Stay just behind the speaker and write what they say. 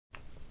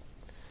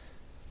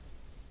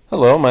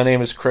Hello, my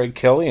name is Craig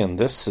Kelly, and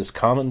this is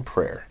Common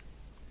Prayer.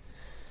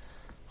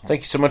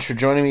 Thank you so much for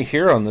joining me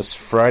here on this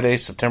Friday,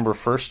 September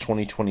 1st,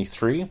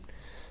 2023. I'm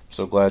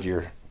so glad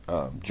you're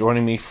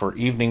joining me for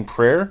evening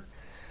prayer,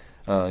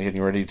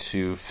 getting ready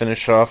to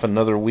finish off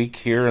another week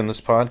here in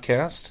this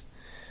podcast.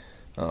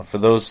 For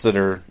those that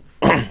are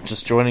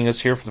just joining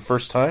us here for the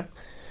first time,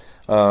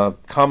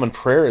 Common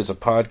Prayer is a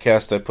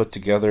podcast I put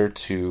together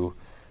to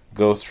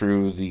go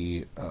through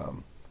the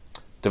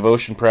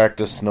devotion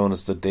practice known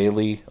as the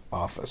Daily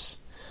Office.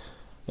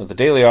 Now, the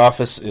Daily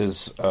Office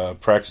is a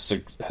practice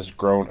that has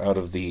grown out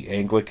of the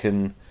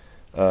Anglican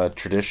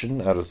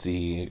tradition, out of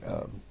the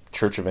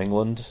Church of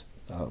England,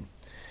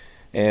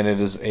 and it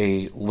is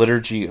a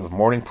liturgy of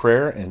morning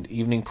prayer and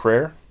evening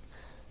prayer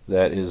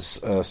that is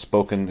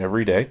spoken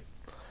every day,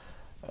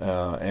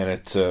 and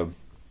it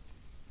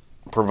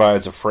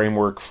provides a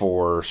framework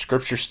for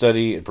scripture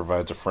study. It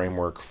provides a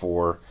framework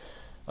for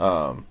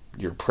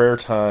your prayer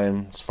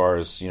time, as far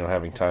as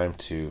having time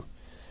to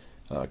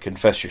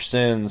confess your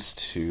sins,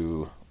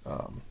 to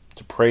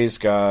praise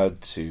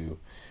God, to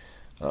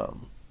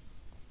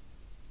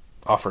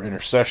offer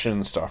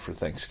intercessions, to offer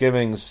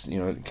thanksgivings.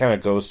 It kind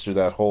of goes through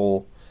that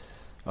whole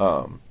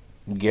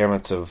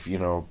gamut of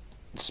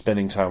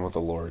spending time with the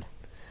Lord.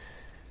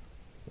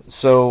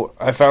 So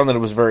I found that it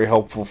was very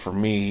helpful for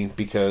me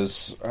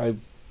because I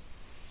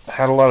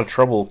had a lot of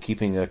trouble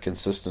keeping a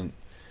consistent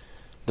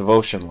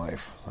devotion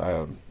life.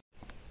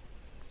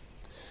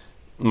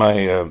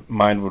 My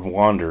mind would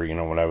wander,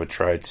 when I would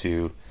try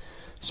to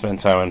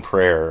spend time in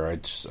prayer.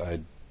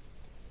 I'd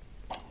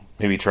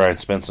maybe try and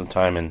spend some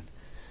time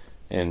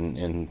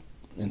in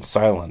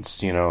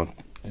silence,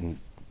 in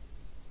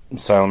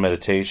silent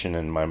meditation,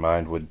 and my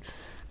mind would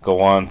go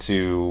on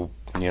to,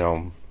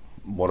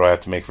 what do I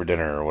have to make for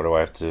dinner, or what do I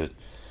have to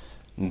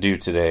do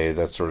today,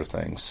 that sort of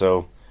thing.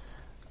 So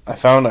I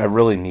found I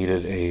really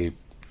needed a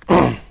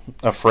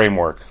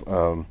framework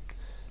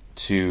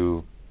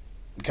to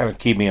kind of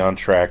keep me on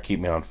track, keep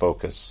me on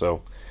focus.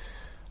 So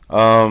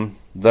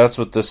that's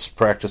what this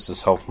practice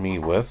has helped me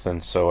with,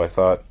 and so I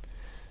thought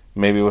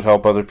maybe it would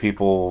help other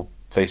people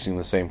facing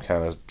the same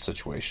kind of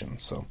situation.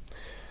 So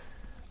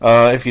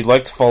if you'd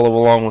like to follow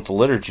along with the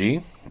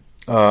liturgy,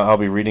 I'll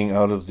be reading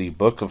out of the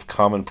Book of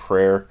Common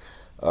Prayer,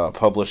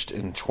 published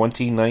in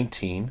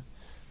 2019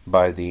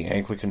 by the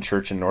Anglican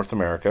Church in North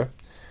America.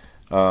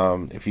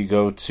 If you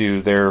go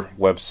to their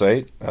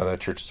website, that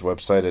church's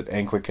website at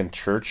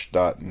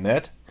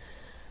anglicanchurch.net,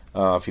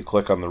 if you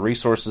click on the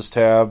Resources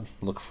tab,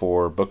 look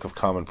for Book of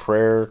Common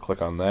Prayer,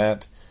 click on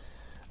that.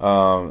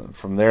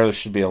 From there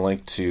should be a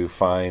link to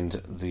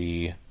find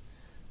the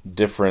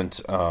different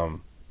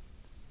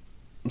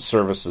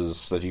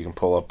services that you can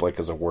pull up, like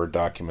as a Word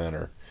document,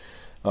 or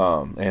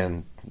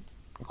and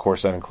of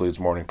course that includes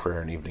morning prayer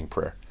and evening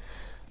prayer.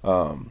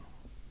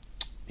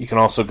 You can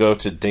also go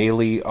to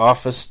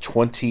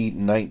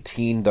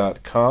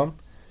dailyoffice2019.com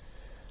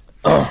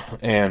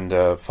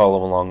and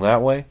follow along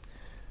that way.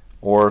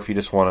 Or if you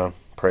just want to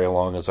pray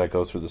along as I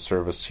go through the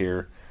service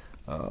here,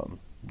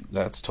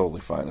 that's totally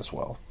fine as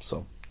well.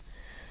 So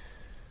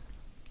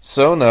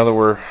now that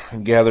we're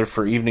gathered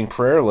for evening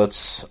prayer,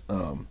 let's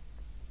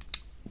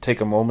take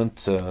a moment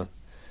to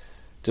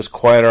just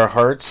quiet our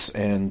hearts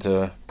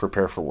and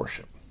prepare for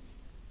worship.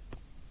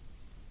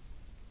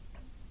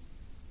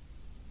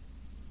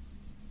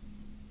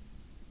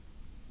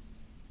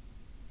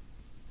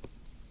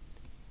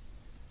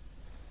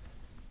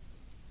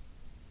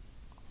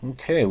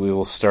 Okay, we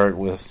will start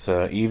with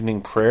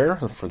evening prayer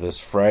for this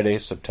Friday,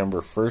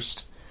 September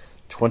 1st,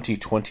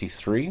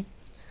 2023.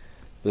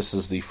 This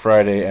is the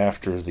Friday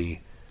after the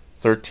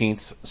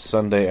 13th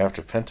Sunday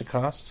after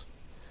Pentecost,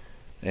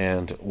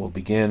 and we'll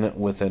begin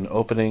with an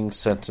opening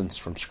sentence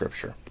from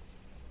Scripture.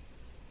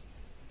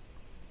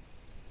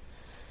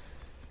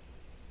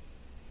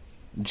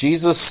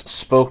 Jesus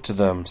spoke to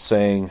them,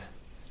 saying,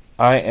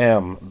 "I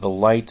am the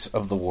light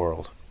of the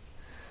world.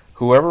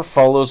 Whoever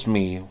follows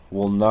me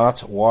will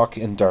not walk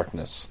in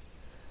darkness,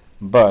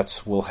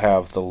 but will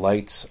have the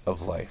light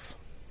of life."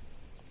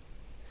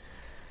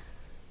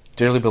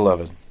 Dearly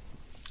beloved,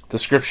 the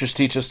Scriptures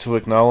teach us to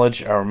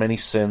acknowledge our many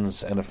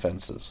sins and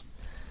offenses,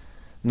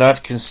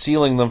 not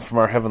concealing them from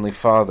our Heavenly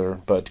Father,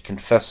 but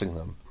confessing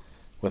them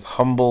with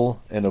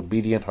humble and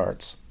obedient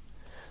hearts,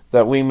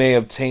 that we may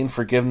obtain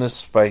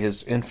forgiveness by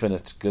His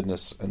infinite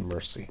goodness and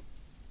mercy.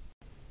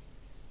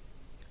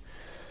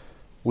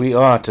 We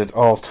ought at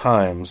all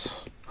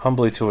times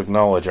humbly to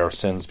acknowledge our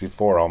sins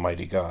before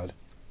Almighty God,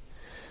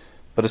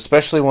 but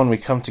especially when we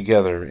come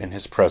together in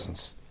His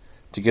presence,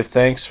 to give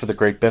thanks for the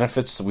great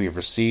benefits that we have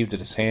received at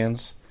His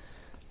hands,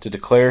 to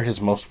declare His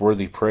most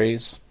worthy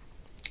praise,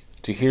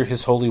 to hear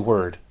His holy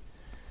word,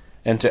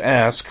 and to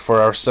ask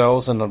for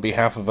ourselves and on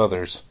behalf of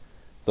others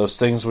those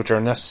things which are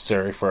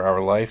necessary for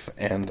our life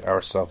and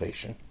our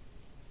salvation.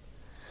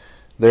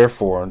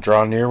 Therefore,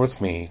 draw near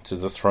with me to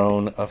the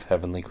throne of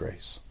heavenly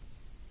grace.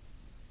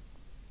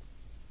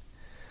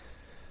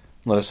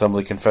 Let us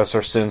humbly confess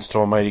our sins to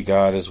Almighty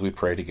God as we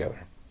pray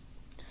together.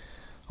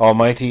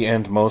 Almighty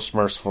and most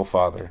merciful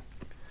Father,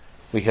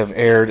 We have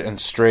erred and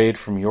strayed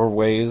from your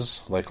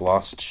ways like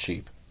lost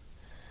sheep.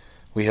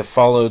 We have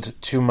followed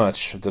too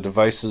much the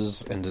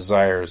devices and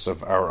desires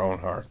of our own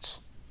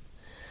hearts.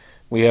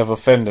 We have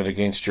offended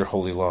against your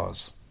holy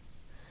laws.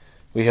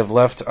 We have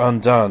left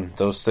undone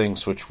those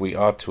things which we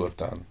ought to have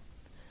done,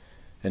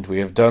 and we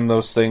have done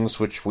those things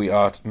which we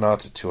ought not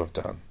to have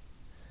done.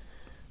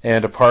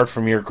 And apart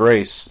from your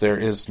grace there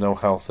is no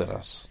health in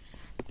us.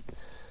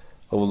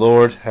 O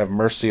Lord, have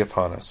mercy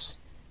upon us.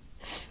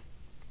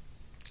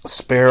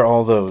 Spare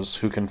all those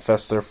who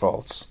confess their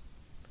faults.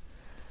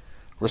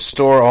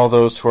 Restore all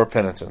those who are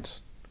penitent,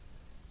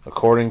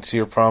 according to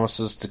your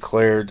promises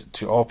declared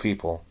to all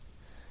people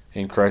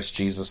in Christ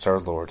Jesus our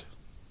Lord.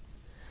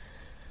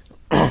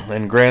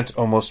 And grant,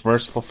 O most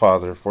merciful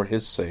Father, for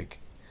his sake,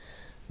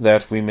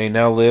 that we may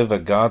now live a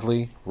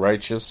godly,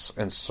 righteous,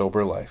 and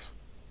sober life,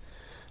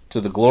 to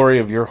the glory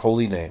of your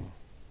holy name.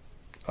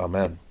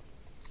 Amen.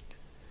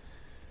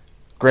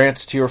 Grant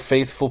to your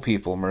faithful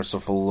people,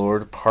 merciful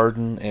Lord,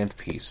 pardon and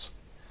peace,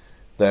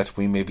 that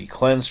we may be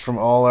cleansed from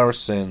all our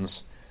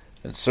sins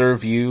and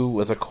serve you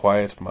with a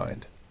quiet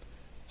mind.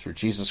 Through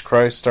Jesus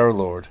Christ our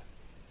Lord.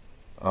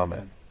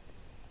 Amen.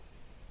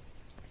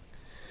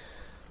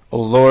 O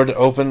Lord,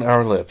 open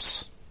our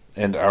lips,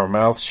 and our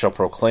mouths shall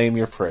proclaim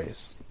your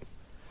praise.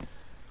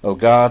 O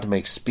God,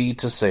 make speed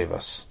to save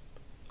us.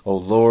 O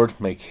Lord,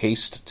 make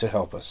haste to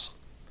help us.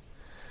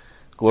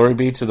 Glory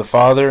be to the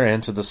Father,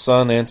 and to the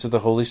Son, and to the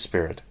Holy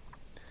Spirit,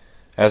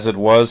 as it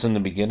was in the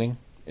beginning,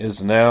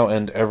 is now,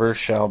 and ever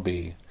shall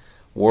be,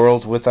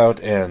 world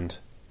without end.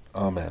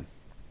 Amen.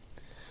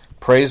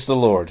 Praise the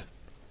Lord.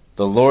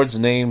 The Lord's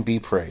name be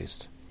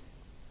praised.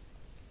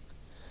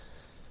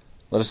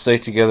 Let us say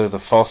together the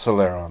false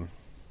Alaron.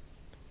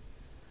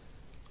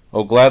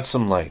 O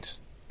gladsome light,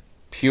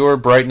 pure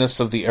brightness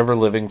of the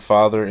ever-living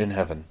Father in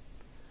heaven,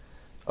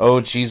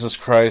 O Jesus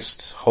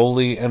Christ,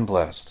 holy and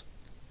blessed,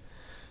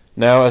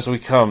 now as we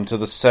come to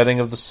the setting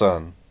of the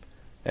sun,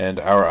 and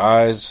our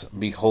eyes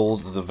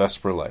behold the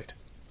vesper light,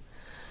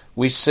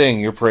 we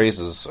sing your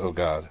praises, O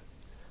God,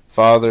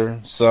 Father,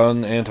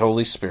 Son, and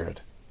Holy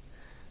Spirit.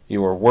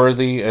 You are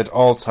worthy at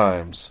all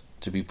times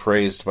to be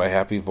praised by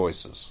happy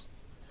voices,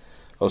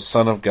 O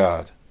Son of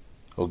God,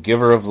 O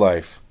Giver of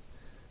life,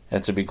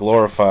 and to be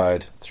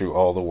glorified through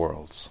all the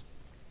worlds.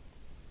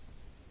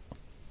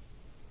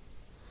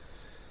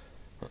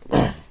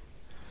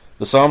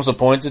 The Psalms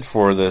appointed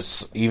for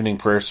this evening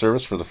prayer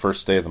service for the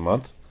first day of the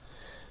month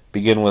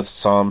begin with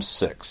Psalm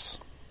 6.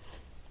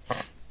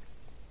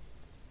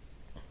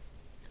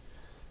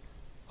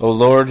 O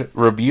Lord,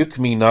 rebuke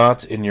me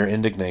not in your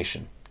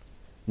indignation,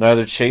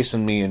 neither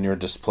chasten me in your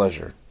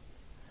displeasure.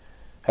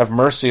 Have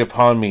mercy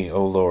upon me,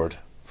 O Lord,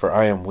 for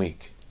I am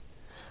weak.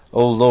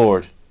 O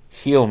Lord,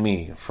 heal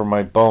me, for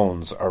my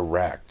bones are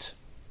racked.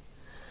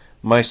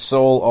 My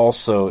soul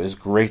also is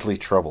greatly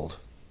troubled.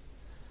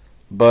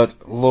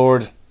 But,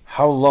 Lord,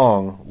 how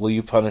long will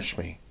you punish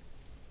me?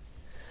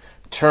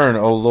 Turn,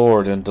 O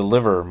Lord, and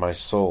deliver my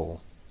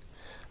soul.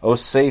 O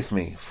save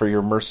me for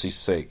your mercy's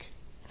sake.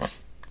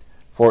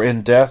 For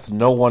in death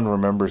no one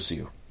remembers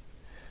you,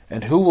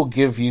 and who will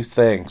give you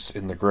thanks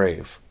in the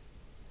grave?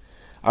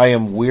 I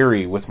am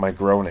weary with my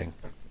groaning.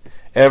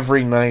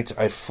 Every night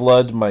I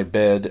flood my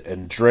bed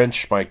and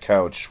drench my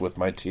couch with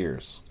my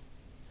tears.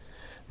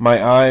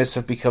 My eyes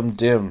have become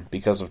dim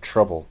because of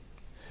trouble,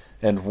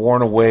 and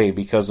worn away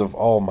because of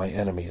all my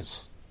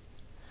enemies.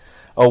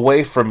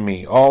 Away from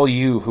me, all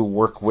you who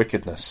work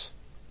wickedness,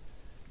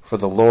 for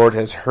the Lord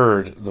has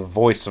heard the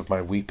voice of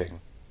my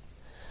weeping.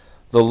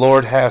 The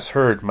Lord has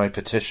heard my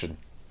petition.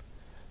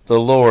 The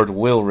Lord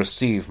will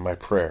receive my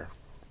prayer.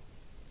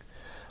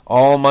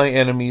 All my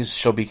enemies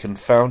shall be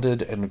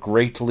confounded and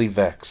greatly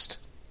vexed.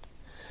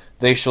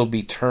 They shall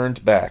be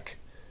turned back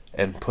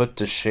and put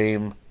to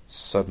shame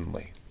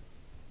suddenly.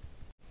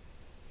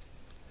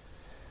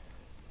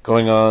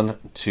 Going on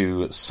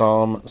to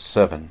Psalm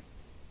 7.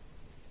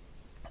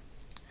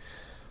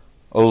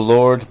 O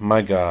Lord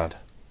my God,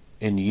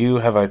 in you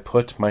have I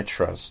put my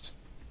trust.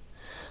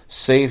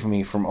 Save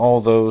me from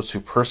all those who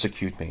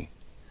persecute me,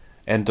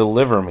 and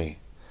deliver me,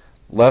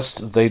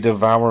 lest they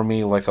devour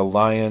me like a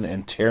lion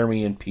and tear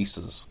me in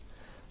pieces,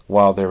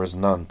 while there is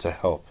none to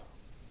help.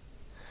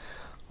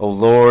 O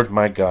Lord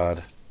my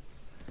God,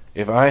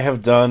 if I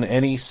have done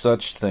any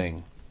such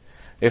thing,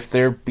 if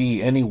there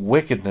be any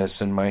wickedness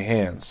in my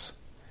hands,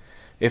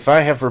 if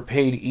I have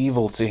repaid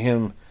evil to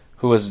him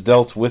who has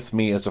dealt with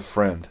me as a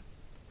friend,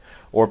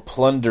 or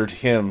plundered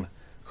him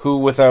who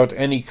without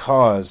any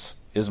cause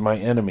is my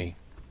enemy,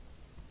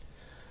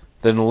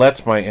 then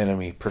let my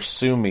enemy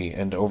pursue me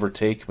and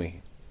overtake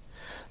me.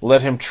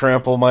 Let him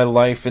trample my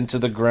life into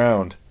the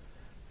ground,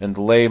 and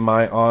lay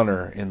my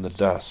honor in the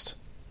dust.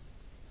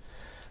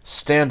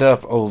 Stand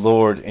up, O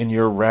Lord, in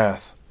your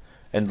wrath,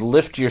 and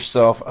lift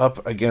yourself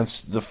up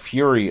against the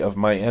fury of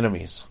my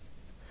enemies.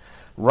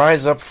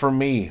 Rise up for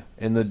me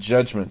in the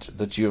judgment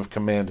that you have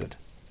commanded.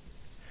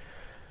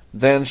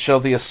 Then shall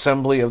the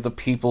assembly of the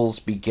peoples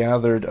be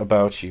gathered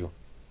about you.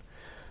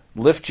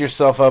 Lift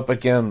yourself up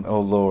again, O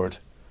Lord,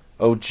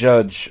 O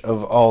Judge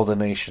of all the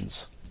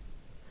nations.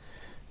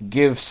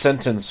 Give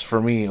sentence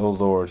for me, O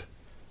Lord,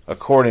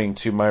 according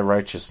to my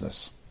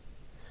righteousness,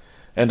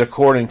 and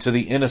according to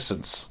the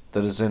innocence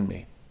that is in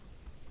me.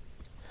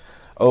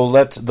 O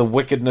let the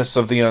wickedness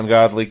of the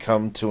ungodly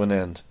come to an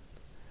end,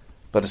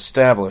 but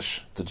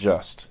establish the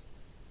just.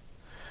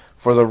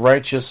 For the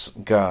righteous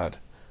God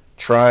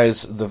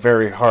tries the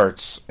very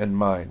hearts and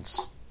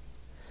minds.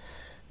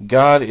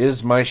 God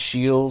is my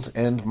shield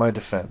and my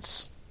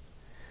defense.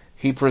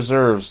 He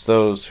preserves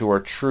those who are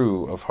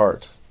true of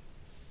heart.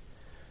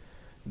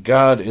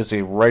 God is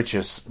a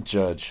righteous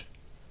judge,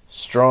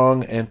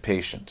 strong and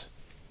patient,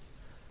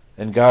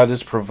 and God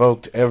is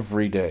provoked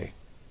every day.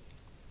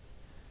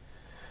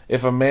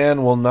 If a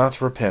man will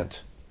not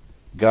repent,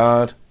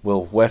 God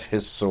will whet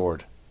his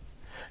sword.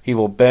 He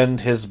will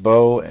bend his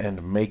bow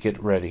and make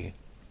it ready.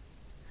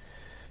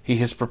 He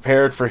has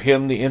prepared for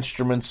him the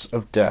instruments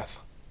of death.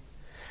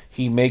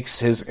 He makes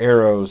his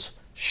arrows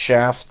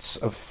shafts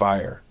of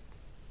fire.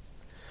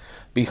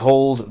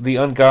 Behold, the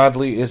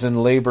ungodly is in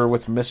labor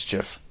with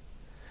mischief.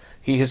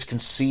 He has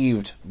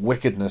conceived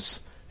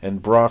wickedness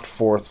and brought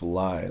forth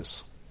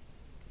lies.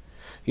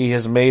 He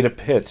has made a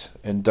pit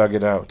and dug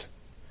it out,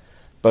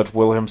 but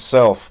will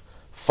himself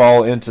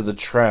fall into the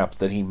trap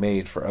that he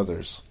made for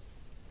others.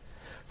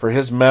 For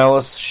his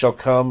malice shall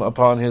come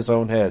upon his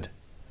own head,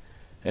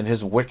 and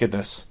his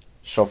wickedness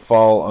shall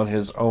fall on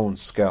his own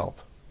scalp.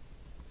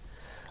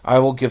 I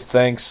will give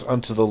thanks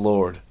unto the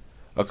Lord,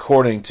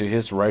 according to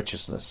his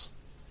righteousness,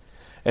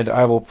 and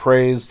I will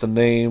praise the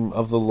name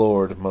of the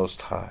Lord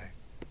Most High.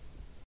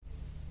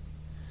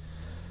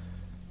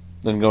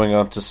 Then going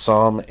on to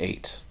Psalm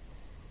 8.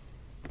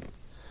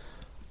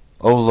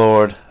 O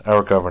Lord,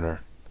 our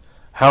Governor,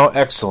 how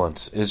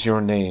excellent is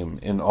your name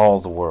in all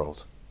the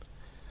world.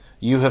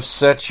 You have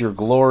set your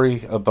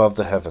glory above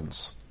the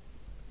heavens.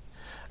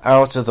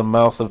 Out of the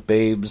mouth of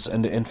babes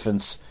and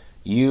infants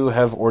you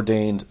have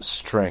ordained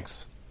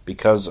strength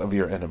because of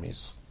your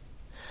enemies,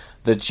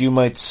 that you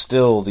might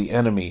still the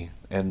enemy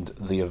and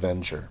the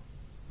avenger.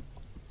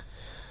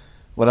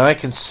 When I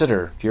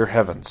consider your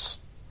heavens,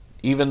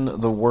 even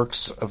the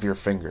works of your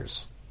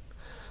fingers,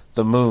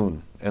 the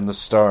moon and the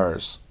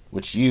stars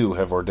which you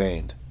have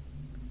ordained.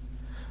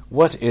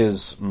 What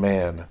is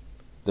man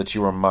that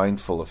you are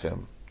mindful of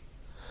him,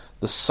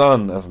 the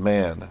Son of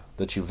Man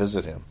that you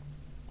visit him?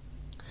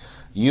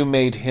 You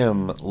made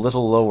him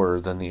little lower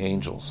than the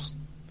angels,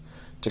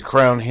 to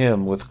crown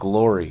him with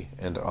glory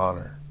and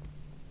honor.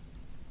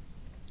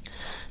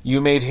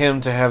 You made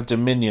him to have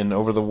dominion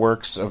over the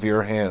works of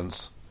your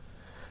hands,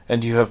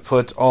 and you have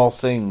put all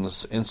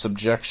things in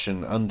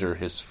subjection under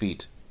his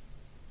feet.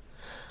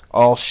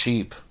 All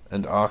sheep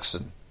and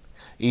oxen,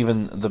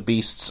 even the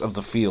beasts of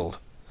the field,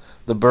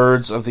 the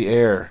birds of the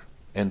air,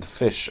 and the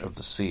fish of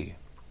the sea,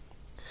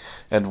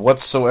 and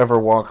whatsoever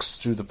walks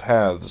through the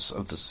paths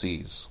of the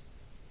seas.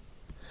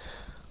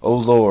 O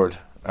Lord,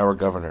 our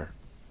Governor,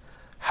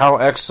 how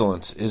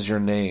excellent is your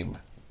name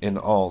in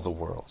all the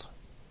world.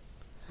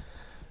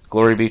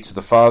 Glory be to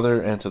the Father,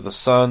 and to the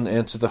Son,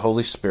 and to the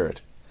Holy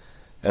Spirit,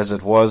 as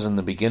it was in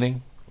the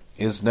beginning,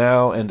 is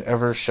now, and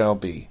ever shall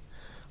be,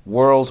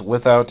 world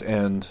without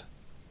end.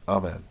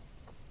 Amen.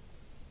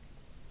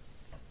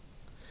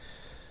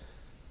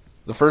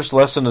 The first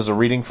lesson is a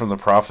reading from the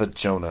prophet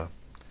Jonah,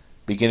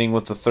 beginning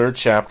with the 3rd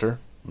chapter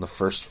and the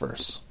 1st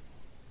verse.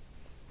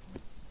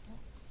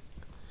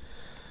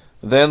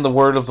 Then the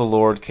word of the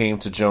Lord came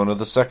to Jonah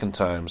the 2nd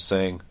time,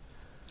 saying,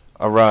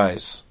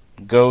 Arise,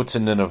 go to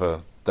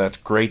Nineveh,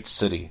 that great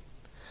city,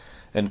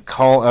 and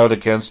call out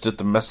against it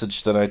the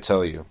message that I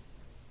tell you.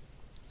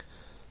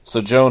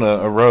 So Jonah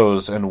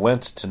arose and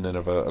went to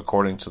Nineveh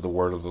according to the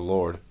word of the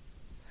Lord.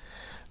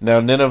 Now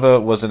Nineveh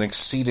was an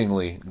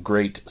exceedingly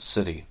great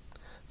city,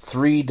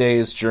 3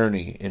 days'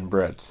 journey in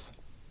breadth.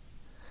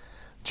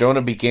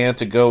 Jonah began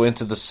to go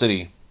into the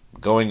city,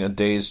 going a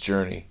day's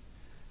journey.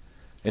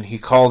 And he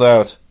called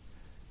out,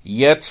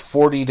 Yet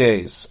 40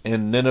 days,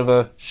 and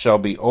Nineveh shall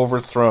be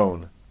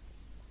overthrown.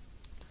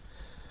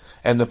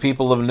 And the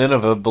people of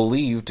Nineveh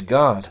believed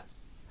God.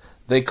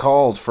 They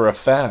called for a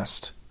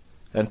fast,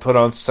 and put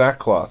on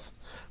sackcloth,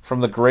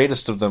 from the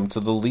greatest of them to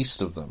the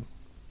least of them.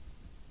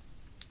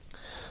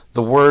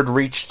 The word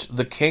reached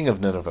the king of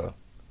Nineveh,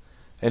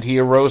 and he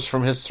arose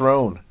from his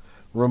throne,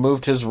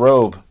 removed his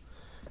robe,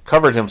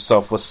 covered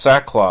himself with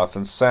sackcloth,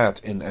 and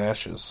sat in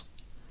ashes.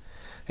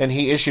 And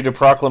he issued a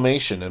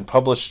proclamation, and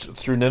published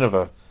through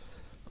Nineveh,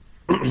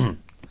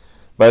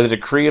 by the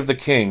decree of the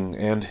king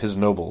and his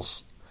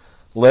nobles,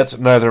 Let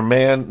neither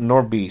man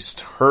nor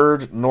beast,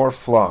 herd nor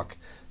flock,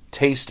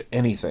 taste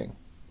anything.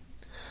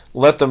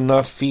 Let them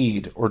not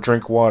feed or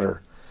drink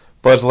water,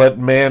 but let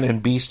man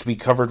and beast be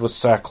covered with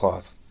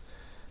sackcloth,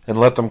 and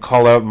let them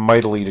call out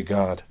mightily to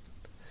God.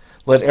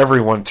 Let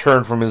everyone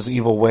turn from his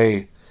evil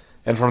way,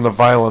 and from the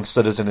violence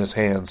that is in his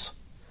hands.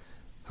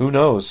 Who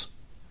knows?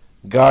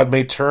 God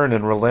may turn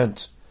and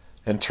relent,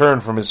 and turn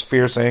from his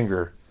fierce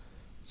anger,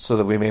 so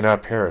that we may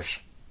not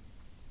perish.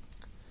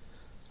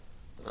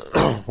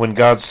 When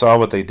God saw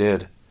what they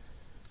did,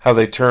 how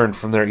they turned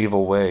from their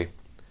evil way,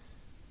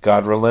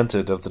 God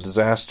relented of the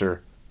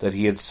disaster that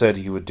he had said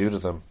he would do to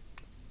them.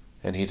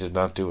 and he did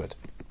not do it.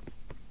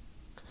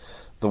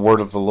 The word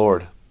of the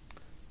Lord.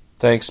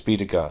 Thanks be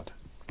to God.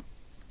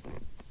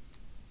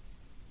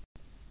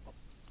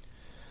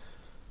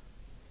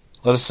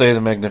 Let us say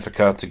the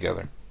Magnificat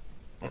together.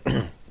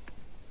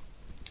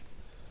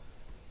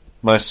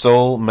 My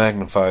soul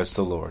magnifies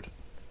the Lord,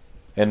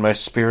 and my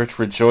spirit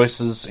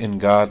rejoices in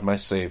God my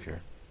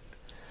Saviour.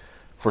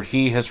 For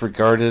he has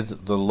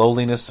regarded the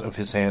lowliness of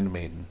his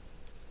handmaiden.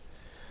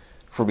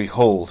 For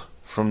behold,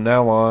 from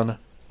now on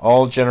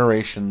all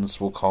generations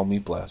will call me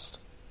blessed.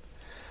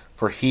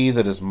 For he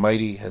that is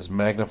mighty has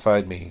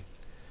magnified me,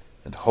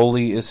 and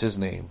holy is his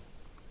name.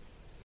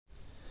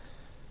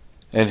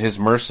 And his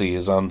mercy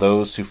is on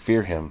those who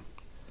fear him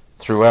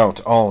throughout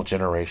all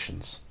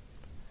generations.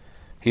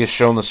 He has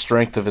shown the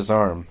strength of his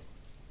arm.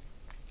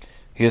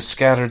 He has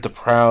scattered the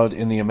proud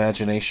in the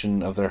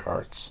imagination of their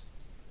hearts.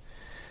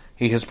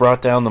 He has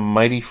brought down the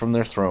mighty from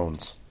their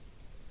thrones,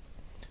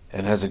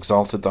 and has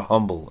exalted the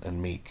humble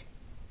and meek.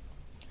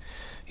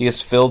 He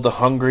has filled the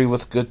hungry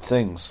with good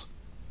things,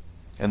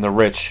 and the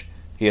rich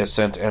he has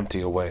sent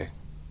empty away.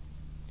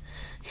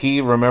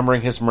 He,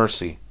 remembering his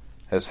mercy,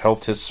 has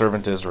helped his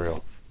servant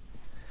Israel,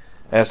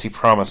 as he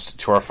promised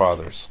to our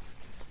fathers,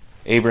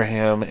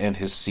 Abraham and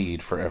his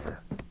seed forever.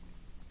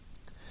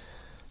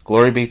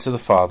 Glory be to the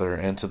Father,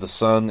 and to the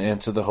Son, and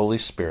to the Holy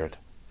Spirit,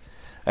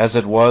 as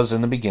it was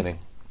in the beginning,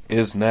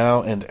 is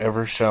now, and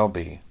ever shall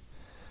be,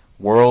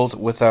 world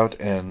without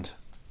end.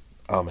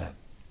 Amen.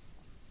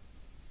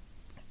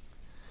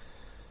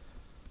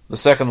 The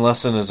second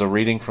lesson is a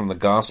reading from the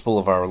Gospel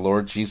of our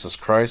Lord Jesus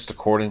Christ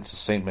according to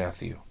St.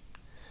 Matthew,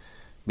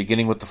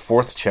 beginning with the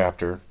 4th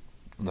chapter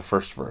and the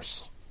 1st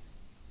verse.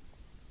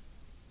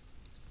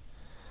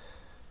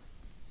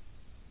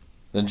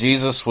 Then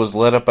Jesus was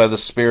led up by the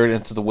Spirit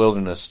into the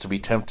wilderness to be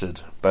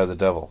tempted by the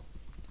devil.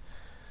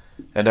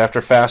 And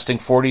after fasting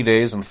 40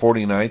 days and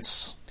 40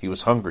 nights, he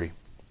was hungry.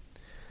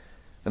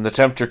 And the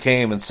tempter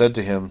came and said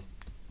to him,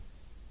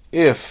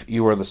 If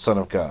you are the Son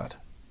of God,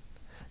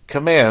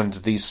 command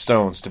these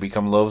stones to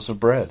become loaves of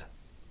bread.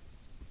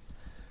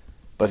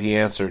 But he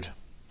answered,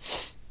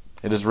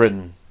 It is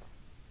written,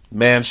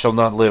 Man shall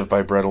not live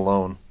by bread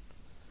alone,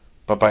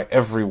 but by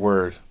every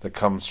word that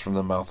comes from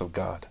the mouth of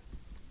God.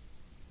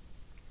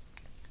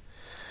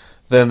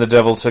 Then the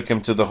devil took him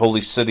to the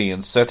holy city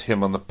and set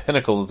him on the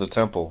pinnacle of the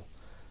temple,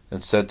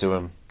 and said to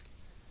him,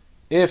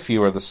 If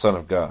you are the Son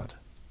of God,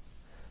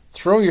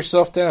 throw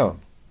yourself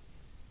down,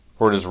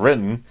 for it is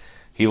written,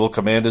 He will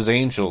command His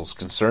angels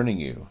concerning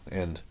you,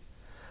 and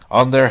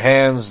on their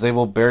hands they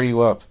will bear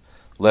you up,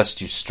 lest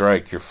you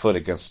strike your foot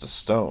against a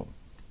stone.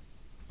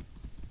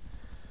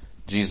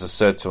 Jesus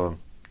said to him,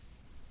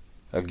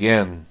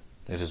 Again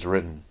it is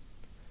written,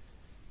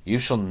 You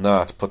shall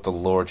not put the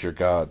Lord your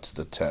God to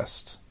the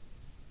test.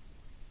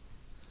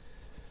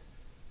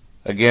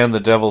 Again the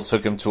devil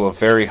took him to a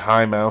very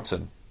high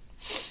mountain,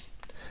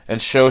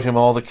 and showed him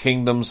all the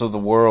kingdoms of the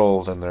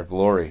world and their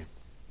glory.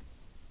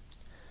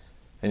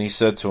 And he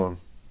said to him,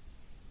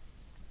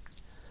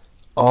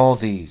 All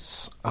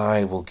these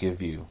I will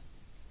give you,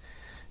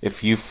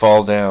 if you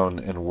fall down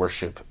and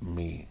worship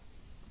me.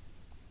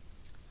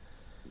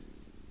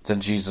 Then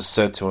Jesus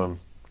said to him,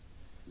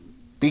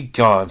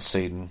 Begone,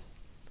 Satan,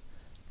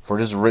 for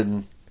it is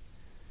written,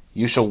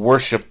 You shall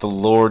worship the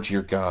Lord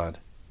your God,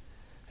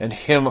 and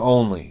him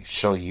only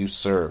shall you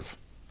serve.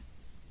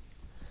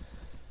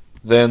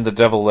 Then the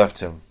devil left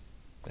him,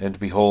 and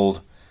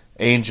behold,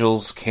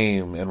 angels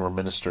came and were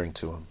ministering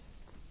to him.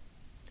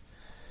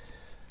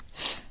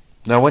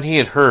 Now when he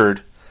had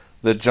heard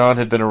that John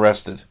had been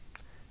arrested,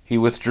 he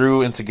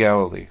withdrew into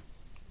Galilee.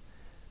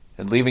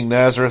 And leaving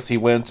Nazareth, he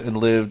went and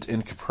lived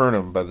in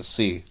Capernaum by the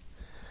sea,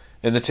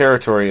 in the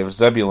territory of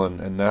Zebulun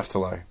and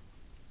Naphtali,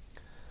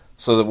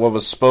 so that what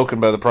was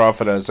spoken by the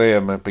prophet Isaiah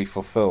might be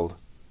fulfilled.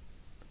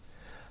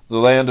 The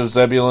land of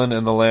Zebulun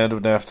and the land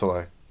of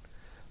Naphtali,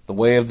 the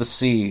way of the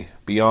sea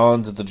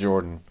beyond the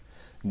Jordan,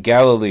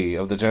 Galilee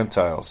of the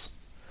Gentiles.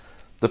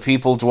 The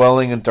people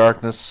dwelling in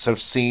darkness have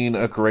seen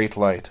a great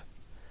light,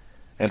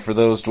 and for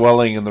those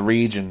dwelling in the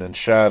region and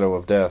shadow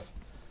of death,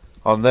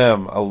 on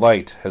them a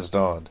light has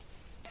dawned.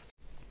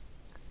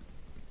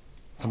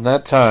 From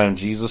that time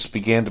Jesus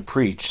began to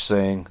preach,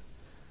 saying,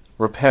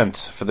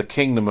 Repent, for the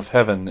kingdom of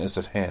heaven is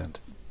at hand.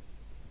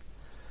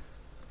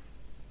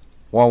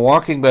 While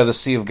walking by the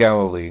Sea of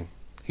Galilee,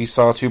 he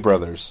saw two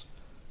brothers,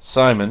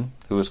 Simon,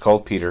 who was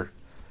called Peter,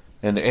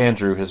 and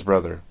Andrew his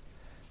brother,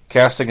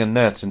 casting a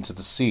net into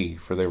the sea,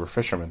 for they were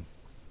fishermen.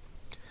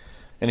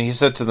 And he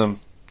said to them,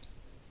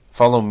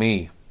 Follow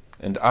me,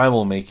 and I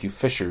will make you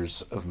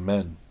fishers of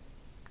men.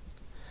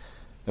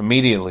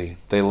 Immediately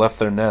they left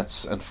their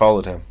nets and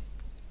followed him.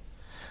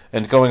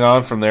 And going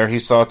on from there he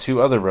saw two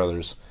other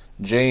brothers,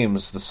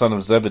 James the son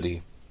of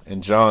Zebedee,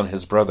 and John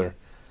his brother,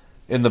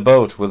 in the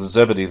boat with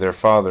Zebedee their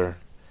father,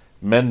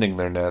 mending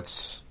their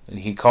nets, and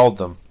he called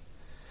them.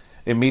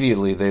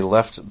 Immediately they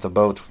left the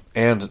boat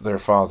and their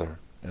father,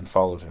 and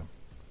followed him.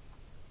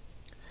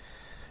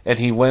 And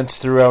he went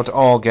throughout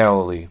all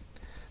Galilee,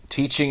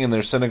 teaching in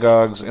their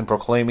synagogues and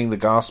proclaiming the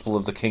gospel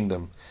of the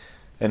kingdom,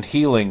 and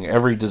healing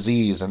every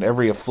disease and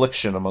every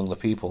affliction among the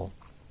people.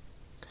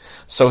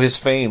 So his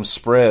fame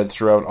spread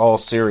throughout all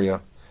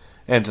Syria,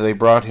 and they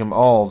brought him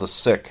all the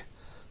sick,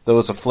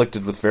 those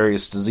afflicted with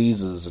various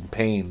diseases and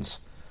pains,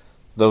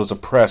 those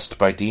oppressed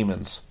by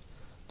demons,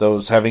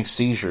 those having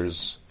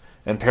seizures,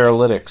 and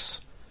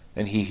paralytics,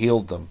 and he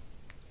healed them.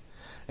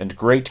 And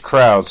great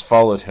crowds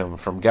followed him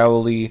from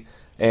Galilee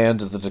and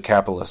the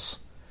Decapolis,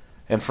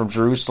 and from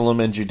Jerusalem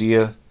and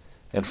Judea,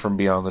 and from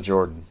beyond the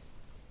Jordan.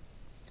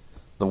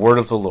 The word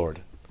of the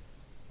Lord.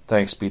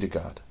 Thanks be to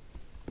God.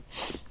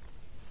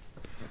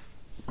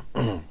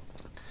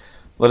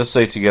 Let us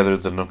say together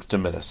the Nunc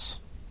Dimittis.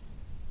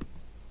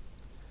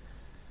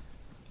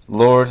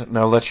 Lord,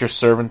 now let your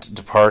servant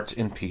depart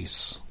in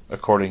peace,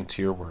 according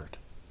to your word.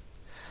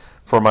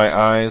 For my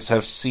eyes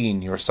have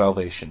seen your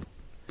salvation,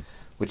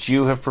 which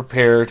you have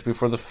prepared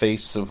before the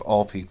face of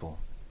all people,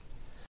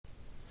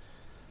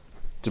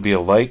 to be a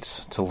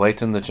light to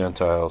lighten the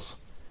Gentiles,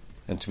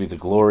 and to be the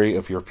glory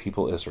of your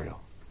people Israel.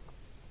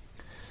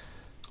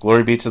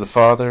 Glory be to the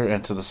Father,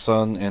 and to the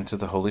Son, and to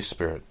the Holy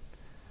Spirit,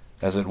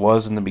 as it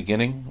was in the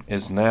beginning,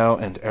 is now,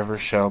 and ever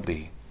shall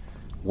be,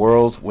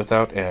 world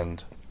without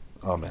end.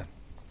 Amen.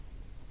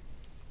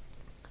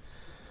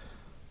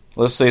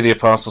 Let us say the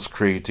Apostles'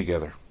 Creed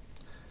together.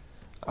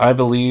 I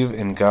believe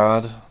in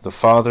God, the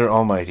Father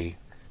Almighty,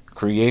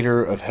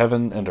 Creator of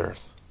heaven and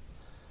earth.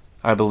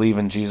 I believe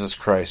in Jesus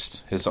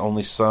Christ, his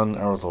only Son,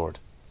 our Lord.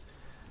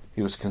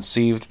 He was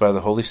conceived by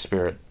the Holy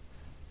Spirit,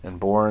 and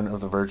born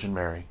of the Virgin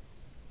Mary.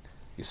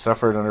 He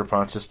suffered under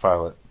Pontius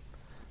Pilate,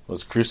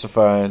 was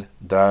crucified,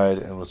 died,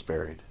 and was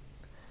buried.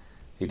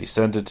 He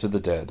descended to the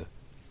dead.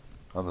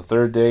 On the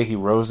third day he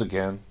rose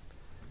again.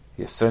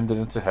 He ascended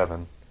into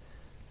heaven,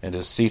 and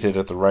is seated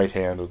at the right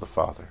hand of the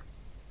Father.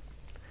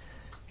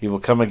 He will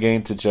come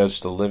again to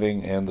judge the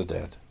living and the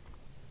dead.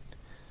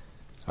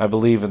 I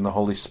believe in the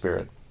Holy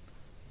Spirit,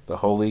 the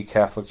Holy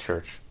Catholic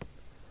Church,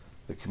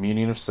 the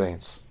communion of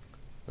saints,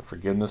 the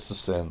forgiveness of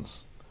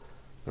sins,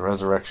 the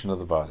resurrection of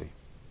the body,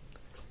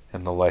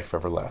 and the life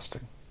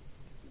everlasting.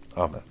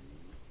 Amen.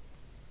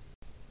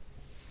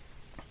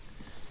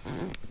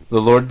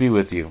 The Lord be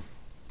with you,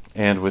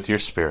 and with your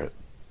spirit.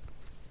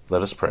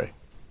 Let us pray.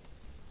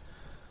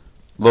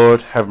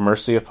 Lord, have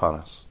mercy upon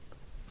us.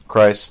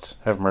 Christ,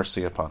 have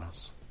mercy upon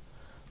us.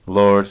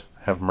 Lord,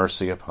 have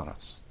mercy upon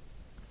us.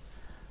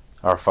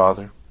 Our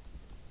Father,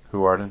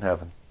 who art in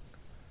heaven,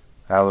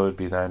 hallowed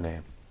be thy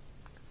name.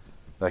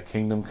 Thy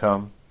kingdom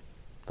come,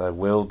 thy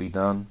will be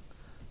done,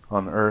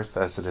 on earth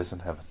as it is in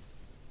heaven.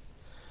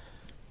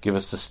 Give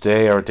us this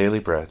day our daily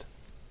bread,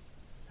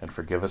 and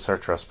forgive us our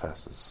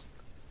trespasses,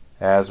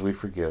 as we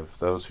forgive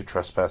those who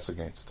trespass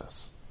against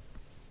us.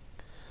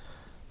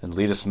 And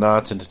lead us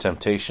not into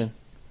temptation,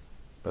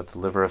 but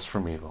deliver us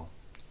from evil.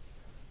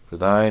 For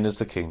thine is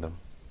the kingdom,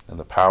 and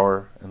the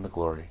power, and the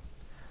glory,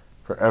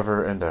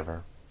 forever and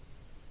ever.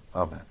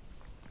 Amen.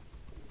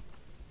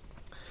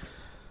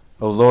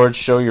 O Lord,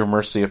 show your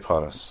mercy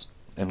upon us,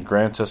 and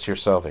grant us your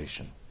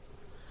salvation.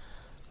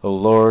 O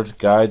Lord,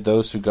 guide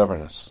those who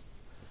govern us,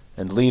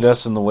 and lead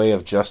us in the way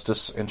of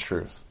justice and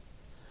truth.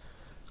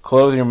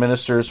 Clothe your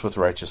ministers with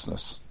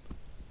righteousness,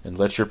 and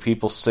let your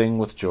people sing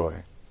with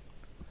joy.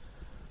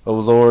 O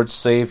Lord,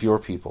 save your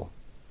people,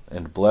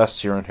 and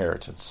bless your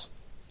inheritance.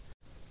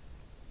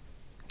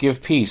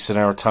 Give peace in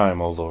our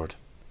time, O Lord,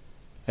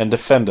 and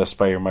defend us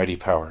by your mighty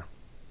power.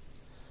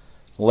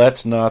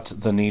 Let not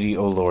the needy,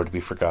 O Lord, be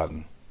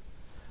forgotten,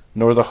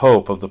 nor the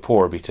hope of the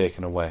poor be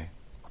taken away.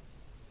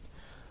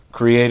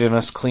 Create in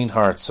us clean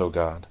hearts, O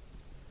God,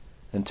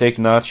 and take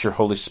not your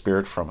Holy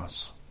Spirit from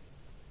us.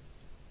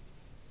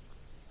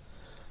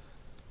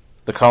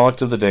 The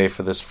Collect of the Day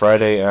for this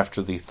Friday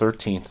after the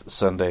 13th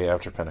Sunday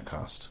after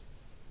Pentecost.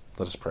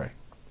 Let us pray.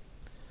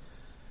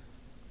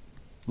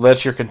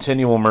 Let your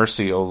continual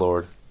mercy, O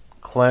Lord,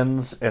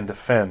 cleanse and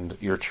defend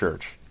your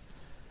church,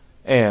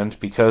 and,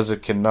 because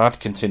it cannot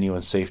continue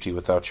in safety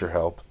without your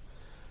help,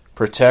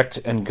 protect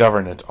and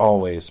govern it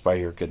always by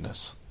your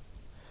goodness.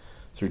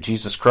 Through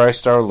Jesus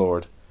Christ our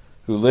Lord,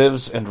 who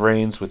lives and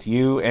reigns with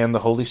you and the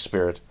Holy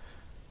Spirit,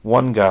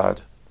 one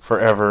God,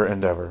 forever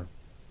and ever.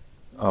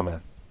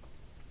 Amen.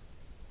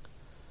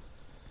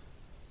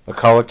 A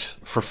Collect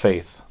for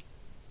Faith.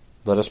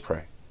 Let us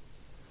pray.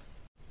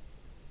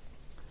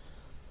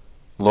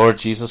 Lord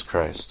Jesus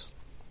Christ,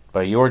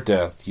 by your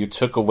death you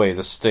took away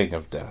the sting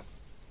of death.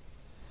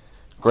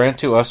 Grant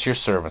to us, your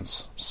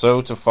servants,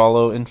 so to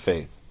follow in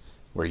faith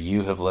where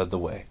you have led the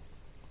way,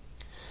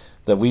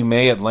 that we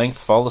may at length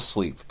fall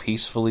asleep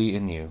peacefully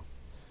in you,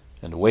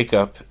 and wake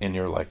up in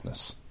your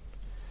likeness.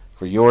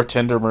 For your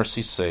tender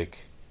mercy's sake.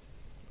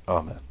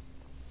 Amen.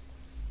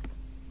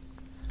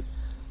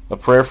 A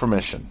prayer for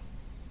mission.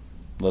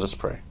 Let us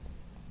pray.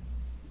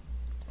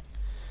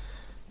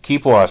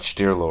 Keep watch,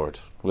 dear Lord,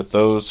 with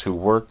those who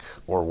work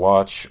or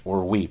watch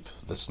or weep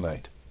this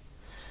night,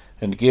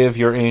 and give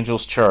your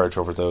angels charge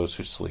over those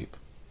who sleep.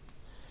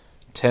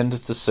 Tend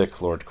the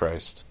sick, Lord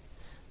Christ.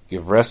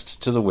 Give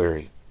rest to the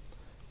weary.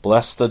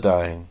 Bless the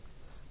dying.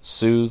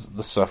 Soothe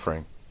the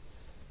suffering.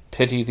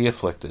 Pity the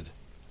afflicted.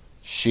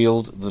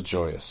 shield the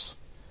joyous,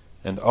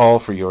 and all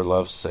for your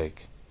love's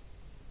sake.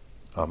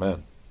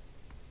 Amen.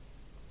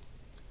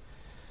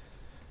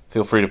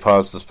 Feel free to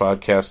pause this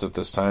podcast at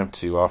this time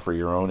to offer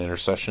your own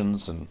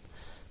intercessions and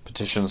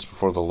petitions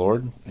before the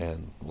Lord,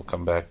 and we'll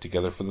come back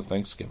together for the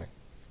Thanksgiving.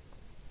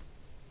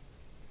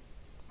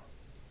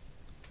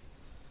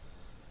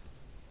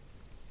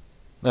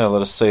 Now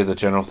let us say the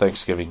general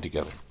thanksgiving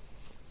together.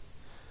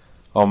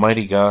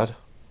 Almighty God,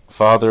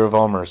 Father of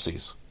all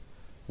mercies,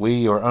 we,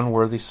 your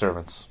unworthy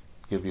servants,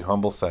 give you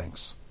humble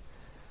thanks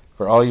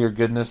for all your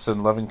goodness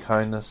and loving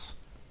kindness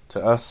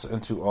to us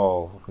and to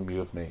all whom you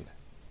have made.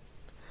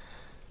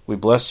 We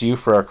bless you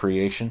for our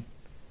creation,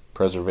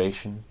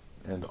 preservation,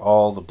 and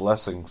all the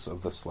blessings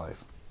of this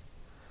life,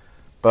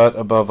 but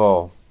above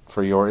all,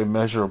 for your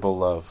immeasurable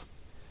love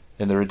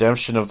in the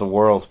redemption of the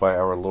world by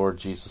our Lord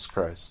Jesus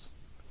Christ,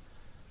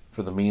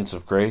 for the means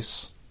of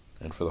grace,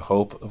 and for the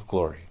hope of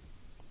glory.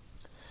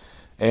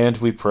 And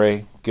we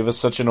pray, give us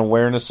such an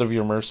awareness of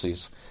your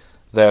mercies,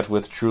 that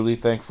with truly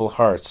thankful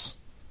hearts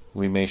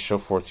we may show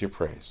forth your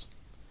praise,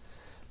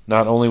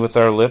 not only with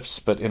our lips,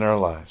 but in our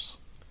lives,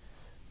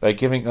 by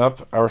giving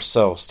up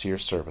ourselves to your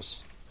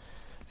service,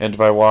 and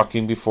by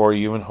walking before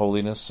you in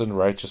holiness and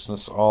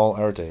righteousness all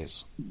our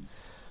days.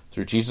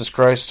 Through Jesus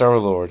Christ our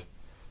Lord,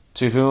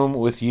 to whom,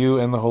 with you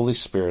and the Holy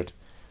Spirit,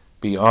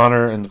 be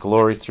honor and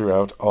glory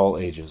throughout all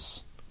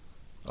ages.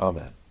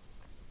 Amen.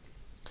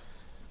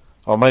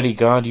 Almighty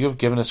God, you have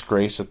given us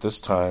grace at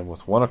this time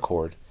with one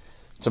accord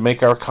to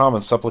make our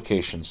common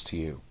supplications to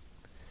you.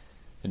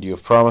 And you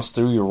have promised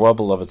through your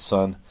well-beloved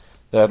Son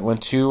that when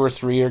 2 or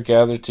 3 are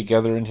gathered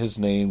together in his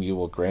name, you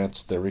will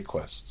grant their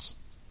requests.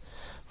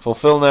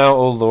 Fulfill now,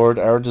 O Lord,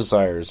 our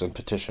desires and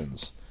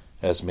petitions,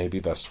 as may be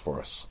best for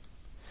us,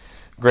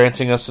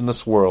 granting us in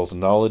this world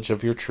knowledge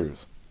of your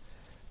truth,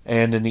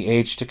 and in the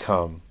age to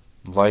come,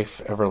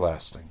 life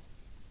everlasting.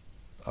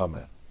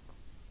 Amen.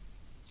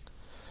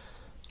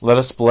 Let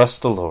us bless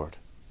the Lord.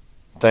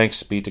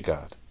 Thanks be to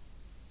God.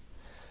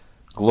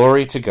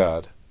 Glory to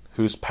God,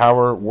 whose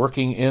power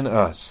working in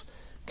us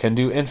can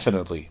do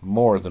infinitely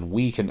more than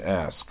we can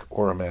ask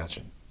or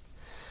imagine.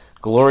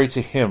 Glory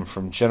to him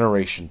from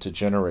generation to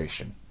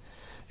generation,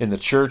 in the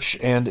Church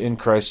and in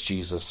Christ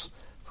Jesus,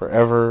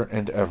 forever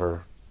and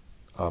ever.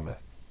 Amen.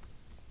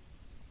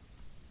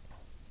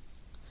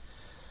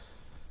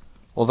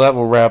 Well, that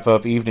will wrap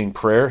up evening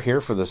prayer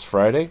here for this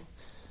Friday.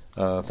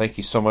 Thank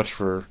you so much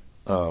for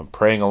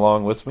praying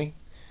along with me.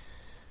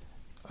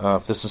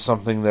 If this is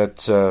something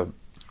that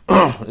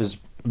is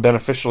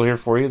beneficial here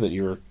for you, that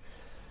you're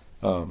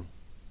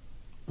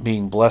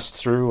being blessed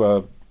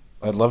through,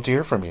 I'd love to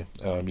hear from you.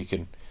 You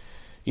can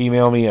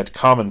email me at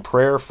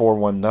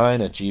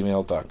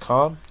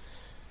commonprayer419@gmail.com.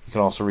 You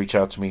can also reach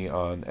out to me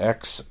on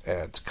X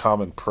at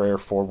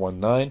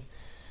commonprayer419.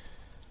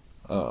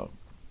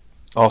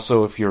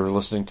 Also, if you're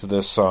listening to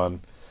this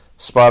on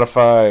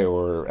Spotify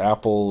or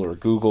Apple or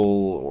Google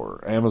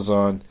or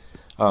Amazon,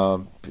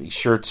 be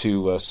sure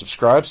to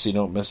subscribe so you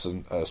don't miss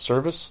a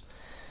service.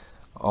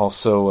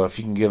 Also, if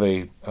you can give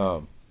a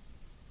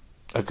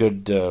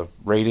good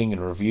rating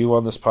and review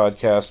on this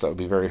podcast, that would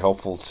be very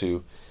helpful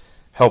to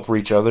help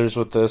reach others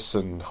with this,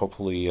 and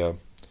hopefully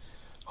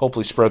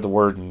spread the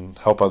word and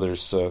help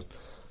others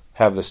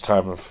have this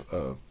time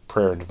of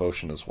prayer and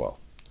devotion as well.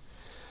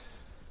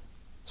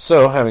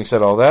 So, having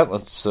said all that,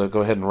 let's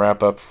go ahead and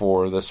wrap up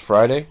for this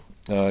Friday.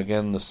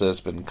 Again, this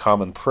has been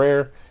Common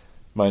Prayer.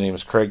 My name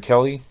is Craig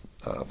Kelly.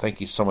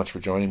 Thank you so much for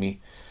joining me.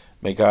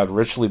 May God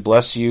richly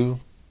bless you,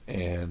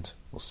 and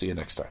we'll see you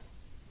next time.